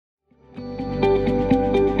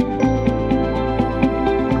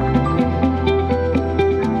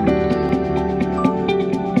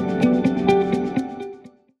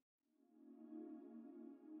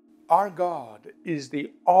Our God is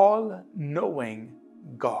the all-knowing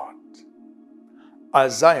God.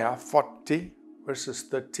 Isaiah 40 verses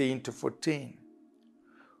 13 to 14.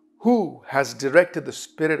 Who has directed the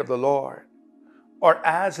Spirit of the Lord, or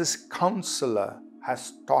as his counselor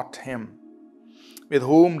has taught him? With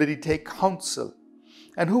whom did he take counsel?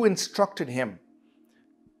 And who instructed him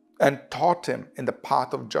and taught him in the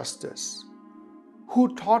path of justice?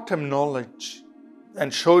 Who taught him knowledge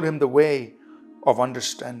and showed him the way of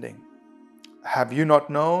understanding? Have you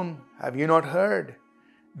not known? Have you not heard?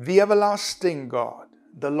 The everlasting God,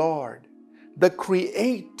 the Lord, the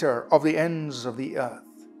creator of the ends of the earth,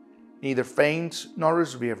 neither faints nor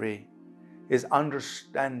is weary. His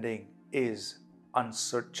understanding is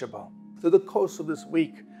unsearchable. Through the course of this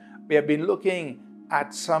week, we have been looking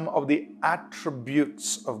at some of the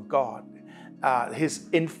attributes of God, His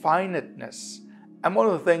infiniteness. And one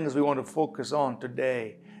of the things we want to focus on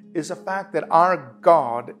today is the fact that our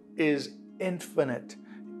God is infinite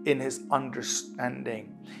in His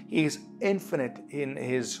understanding. He is infinite in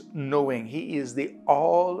His knowing. He is the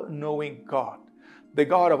all-knowing God, the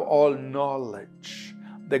God of all knowledge,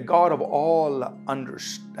 the God of all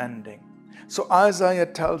understanding. So Isaiah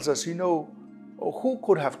tells us, who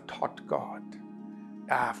could have taught God?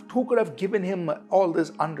 Who could have given him all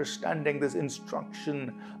this understanding, this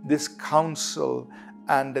instruction, this counsel,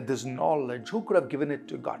 and this knowledge? Who could have given it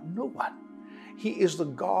to God? No one. He is the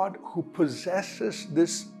God who possesses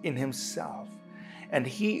this in himself. And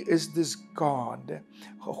He is this God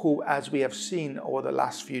who, as we have seen over the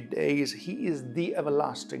last few days, He is the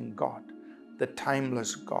everlasting God, the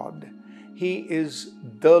timeless God. He is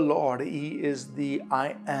the Lord. He is the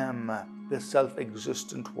I am, the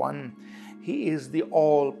self-existent one. He is the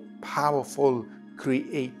all-powerful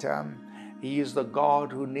Creator. He is the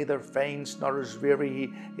God who neither faints nor is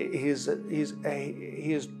weary.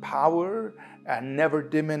 His power never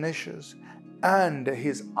diminishes, and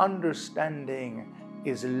His understanding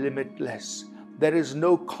is limitless. There is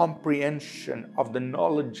no comprehension of the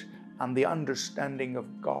knowledge and the understanding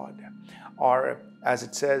of God. Or as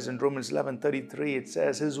it says in Romans 11:33, it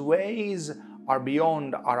says, His ways are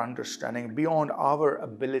beyond our understanding, beyond our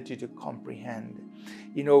ability to comprehend.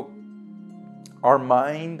 Our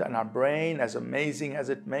mind and our brain, as amazing as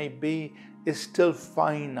it may be, is still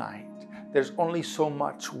finite. There's only so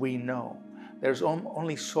much we know. There's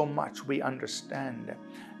only so much we understand.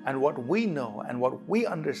 And what we know and what we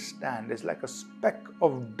understand is like a speck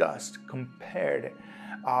of dust compared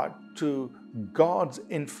to God's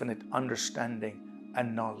infinite understanding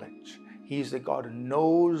and knowledge. He's the God who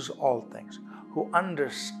knows all things, who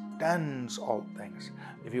understands all things.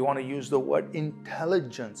 If you want to use the word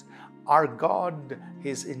intelligence, our God,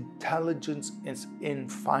 His intelligence is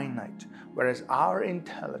infinite, whereas our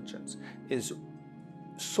intelligence is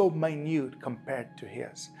so minute compared to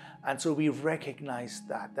His. And so we recognize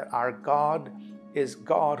that our God is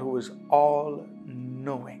God who is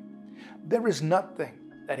all-knowing. There is nothing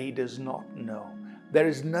that He does not know. There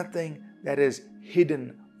is nothing that is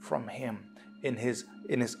hidden from Him in His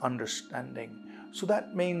understanding. So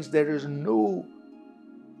that means there is no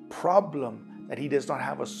problem that He does not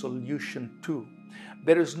have a solution to.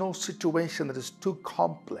 There is no situation that is too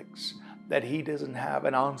complex that He doesn't have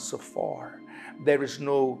an answer for. There is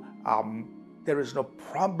no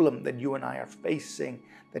problem that you and I are facing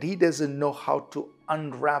that He doesn't know how to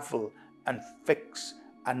unravel and fix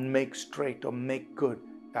and make straight or make good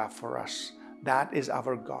for us. That is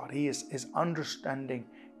our God. His understanding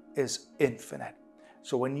is infinite.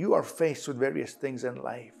 So when you are faced with various things in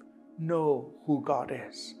life, know who God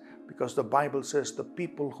is. Because the Bible says the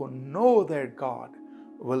people who know their God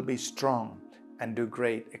will be strong and do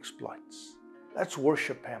great exploits. Let's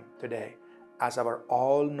worship Him today as our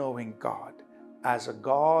all-knowing God, as a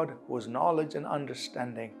God whose knowledge and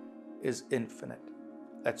understanding is infinite.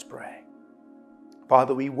 Let's pray.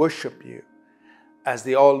 Father, we worship You as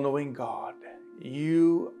the all-knowing God.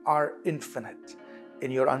 You are infinite in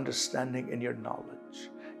Your understanding and Your knowledge.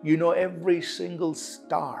 You know every single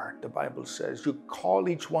star, the Bible says. You call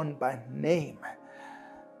each one by name.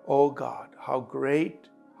 Oh God, how great,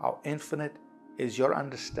 how infinite is Your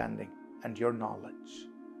understanding and Your knowledge.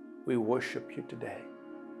 We worship You today.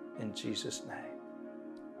 In Jesus' name,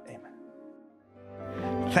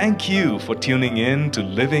 amen. Thank you for tuning in to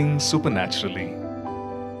Living Supernaturally.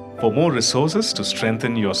 For more resources to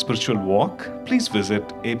strengthen your spiritual walk, please visit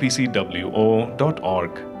apcwo.org.